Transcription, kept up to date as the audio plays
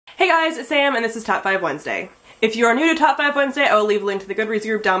Hey guys, it's Sam and this is Top 5 Wednesday. If you are new to Top 5 Wednesday, I will leave a link to the Goodreads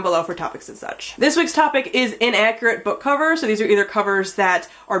group down below for topics and such. This week's topic is inaccurate book covers. So these are either covers that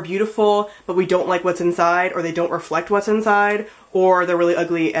are beautiful, but we don't like what's inside, or they don't reflect what's inside, or they're really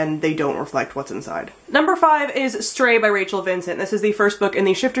ugly and they don't reflect what's inside. Number 5 is Stray by Rachel Vincent. This is the first book in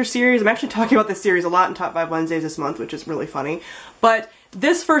the Shifter series. I'm actually talking about this series a lot in Top 5 Wednesdays this month, which is really funny. But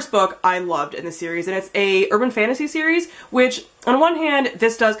this first book I loved in the series, and it's a urban fantasy series, which on one hand,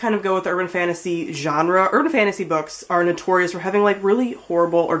 this does kind of go with the urban fantasy genre. Urban fantasy books are notorious for having like really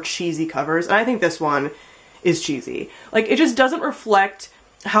horrible or cheesy covers, and I think this one is cheesy. Like, it just doesn't reflect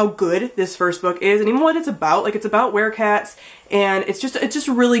how good this first book is, and even what it's about. Like, it's about werecats, and it's just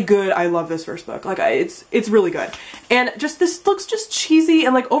really good. I love this first book. Like, it's really good. And just, this looks just cheesy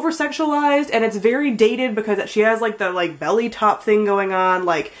and like over-sexualized, and it's very dated because she has like the like belly top thing going on,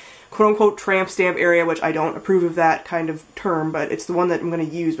 like quote-unquote tramp stamp area, which I don't approve of that kind of term, but it's the one that I'm going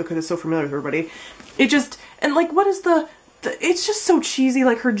to use because it's so familiar with everybody. It just, and like, what is it's just so cheesy,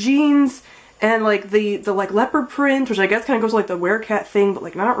 like her jeans and like the like leopard print, which I guess kind of goes with like the werecat thing, but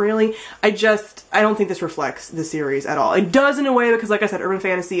like not really. I don't think this reflects the series at all. It does in a way because, like I said, urban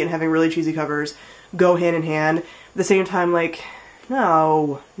fantasy and having really cheesy covers go hand in hand. At the same time, like,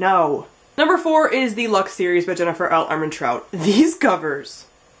 no. Number 4 is the Lux series by Jennifer L. Armentrout. These covers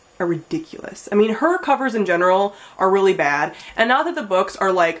are ridiculous. I mean, her covers in general are really bad, and not that the books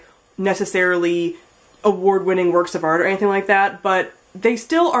are like necessarily award-winning works of art or anything like that, but they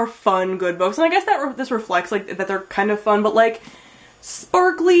still are fun, good books. And I guess that this reflects like that they're kind of fun, but like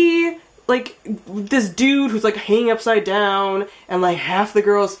sparkly, like this dude who's like hanging upside down and like half the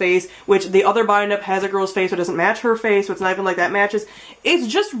girl's face, which the other bind up has a girl's face but doesn't match her face, so it's not even like that matches. It's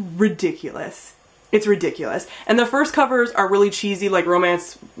just ridiculous. It's ridiculous. And the first covers are really cheesy, like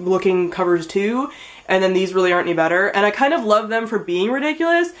romance looking covers too, and then these really aren't any better. And I kind of love them for being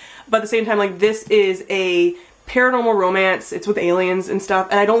ridiculous, but at the same time, like, this is a paranormal romance, it's with aliens and stuff,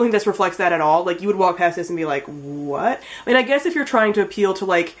 and I don't think this reflects that at all. Like, you would walk past this and be like, what? I mean, I guess if you're trying to appeal to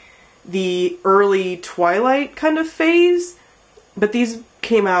like the early Twilight kind of phase, but these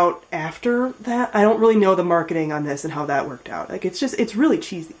came out after that. I don't really know the marketing on this and how that worked out. Like, it's really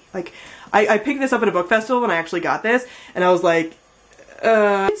cheesy. Like, I picked this up at a book festival when I actually got this, and I was like,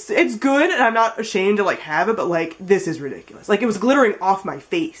 it's good, and I'm not ashamed to like have it, but like, this is ridiculous. Like, it was glittering off my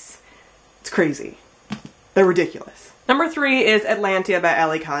face. It's crazy. They're ridiculous. Number 3 is Atlantia by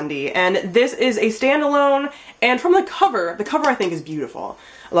Ali Condi, and this is a standalone, and from the cover I think is beautiful.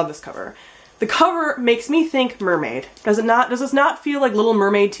 I love this cover. The cover makes me think mermaid. Does it not? Does this not feel like Little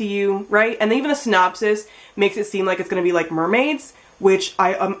Mermaid to you, right? And even the synopsis makes it seem like it's going to be like mermaids, which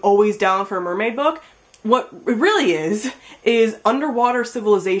I am always down for a mermaid book. What it really is underwater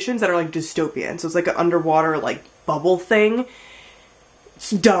civilizations that are like dystopian. So it's like an underwater like bubble thing. It's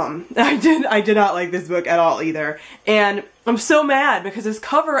dumb. I did not like this book at all either. And I'm so mad because this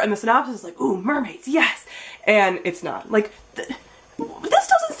cover and the synopsis is like, ooh, mermaids, yes! And it's not. Like, this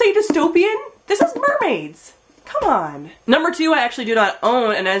doesn't say dystopian. This is mermaids. Come on. Number 2 I actually do not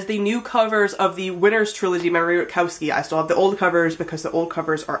own, and as the new covers of the Winners trilogy by Marie Rutkowski, I still have the old covers because the old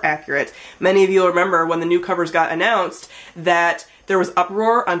covers are accurate. Many of you will remember when the new covers got announced that there was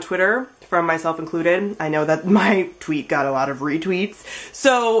uproar on Twitter, from myself included. I know that my tweet got a lot of retweets.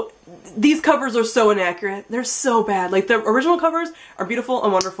 So these covers are so inaccurate. They're so bad. Like, the original covers are beautiful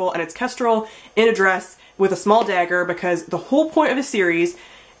and wonderful, and it's Kestrel in a dress with a small dagger, because the whole point of the series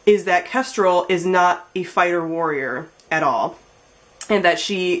is that Kestrel is not a fighter warrior at all, and that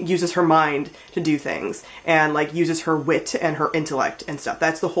she uses her mind to do things, and like uses her wit and her intellect and stuff.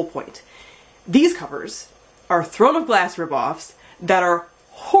 That's the whole point. These covers are Throne of Glass ripoffs that are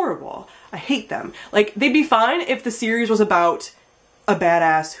horrible. I hate them. Like, they'd be fine if the series was about a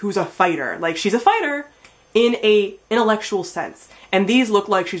badass who's a fighter. Like, she's a fighter in a intellectual sense. And these look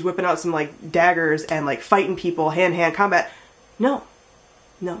like she's whipping out some like daggers and like fighting people, hand-to-hand combat. No,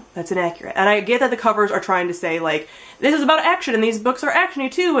 that's inaccurate. And I get that the covers are trying to say like, this is about action and these books are actiony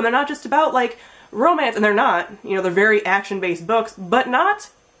too, and they're not just about like romance, and they're not. You know, they're very action-based books, but not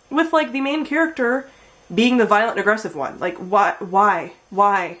with like the main character being the violent and aggressive one. Like, why?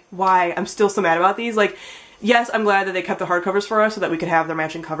 I'm still so mad about these. Like, yes, I'm glad that they kept the hardcovers for us so that we could have their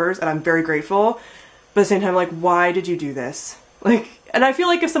matching covers, and I'm very grateful. But at the same time, like, why did you do this? Like, and I feel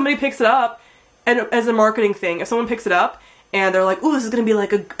like if somebody picks it up, and as a marketing thing, if someone picks it up, and they're like, ooh, this is gonna be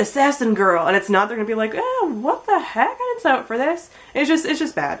like a assassin girl, and it's not, they're gonna be like, what the heck? I didn't sign up for this. It's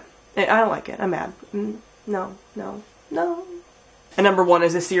just bad. I don't like it. I'm mad. No. And number 1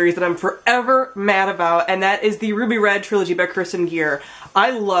 is a series that I'm forever mad about, and that is the Ruby Red trilogy by Kristen Gear.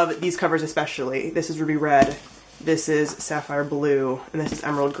 I love these covers especially. This is Ruby Red. this is sapphire blue, and this is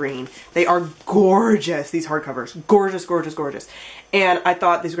emerald green. They are gorgeous, these hardcovers. Gorgeous, gorgeous, gorgeous. And I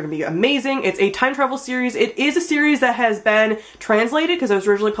thought these were going to be amazing. It's a time travel series. It is a series that has been translated because it was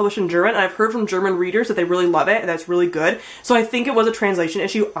originally published in German, and I've heard from German readers that they really love it and that's really good. So I think it was a translation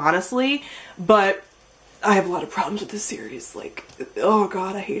issue, honestly, but I have a lot of problems with this series. Like, oh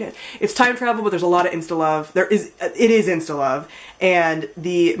god, I hate it. It's time travel, but there's a lot of insta-love. It is insta-love, and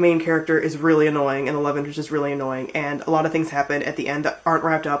the main character is really annoying, and the love interest is really annoying, and a lot of things happen at the end that aren't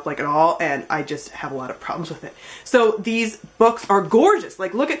wrapped up, like, at all, and I just have a lot of problems with it. So these books are gorgeous.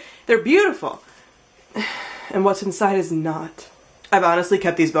 Like, look at, they're beautiful. And what's inside is not. I've honestly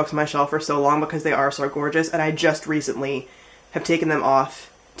kept these books on my shelf for so long because they are so gorgeous, and I just recently have taken them off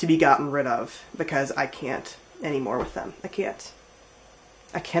to be gotten rid of because I can't anymore with them. I can't.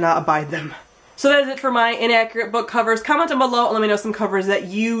 I cannot abide them. So that is it for my inaccurate book covers. Comment down below and let me know some covers that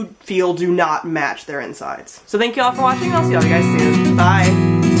you feel do not match their insides. So thank you all for watching. I'll see all you guys soon. Bye.